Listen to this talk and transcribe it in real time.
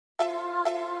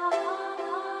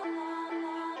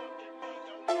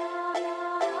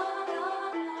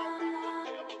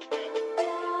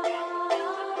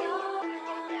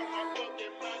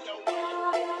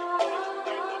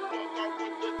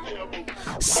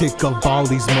Sick of all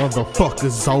these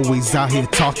motherfuckers always out here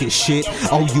talking shit.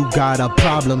 Oh, you got a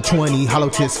problem, 20 hollow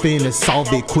tips finna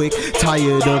solve it quick.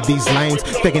 Tired of these lames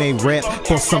thinking they rap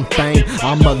for some fame.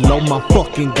 I'ma load my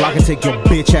fucking Glock and take your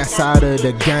bitch ass out of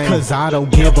the game. Cause I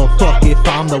don't give a fuck if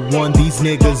I'm the one these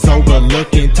niggas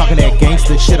overlooking. Talking that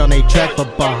gangster shit on they track,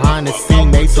 but behind the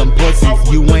scene they some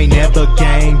pussies. You ain't ever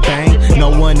gang bang, no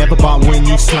one ever bought when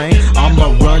you slang. I'm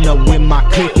a runner with my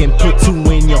click and put two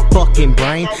in your fucking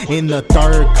brain. In the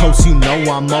third coast, you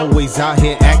know I'm always out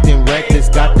here acting reckless.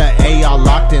 Got the AR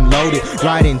locked and loaded,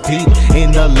 riding deep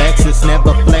in the Lexus.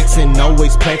 Never flexing,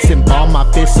 always plexing. Ball my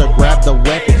fists or grab the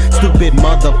weapon. Stupid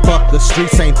motherfucker,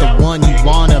 streets ain't the one you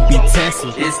wanna be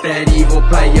testing. It's that evil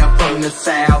player from the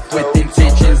south with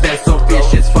intentions that's so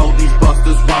vicious. For these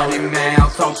busters running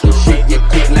mouths, talking shit, you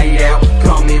get laid out.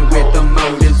 Coming with the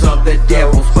motives of the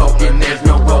devil spoken. There's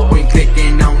no going,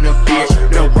 clicking on the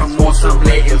bitch. No remorse, I'm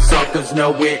letting suckers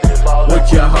know it.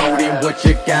 What you holding, what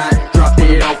you got, drop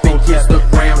it off and kiss the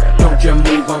ground. Don't you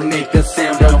move or make a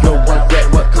sound, or you'll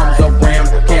regret what comes around.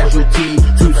 Casualty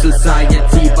to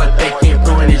society, but they can't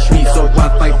punish me, so I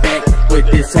fight back with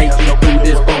this hate and through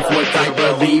this both what I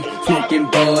believe. Smoking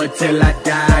bud till I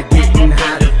die, getting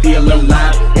high to feel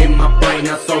alive. In my brain,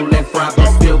 I so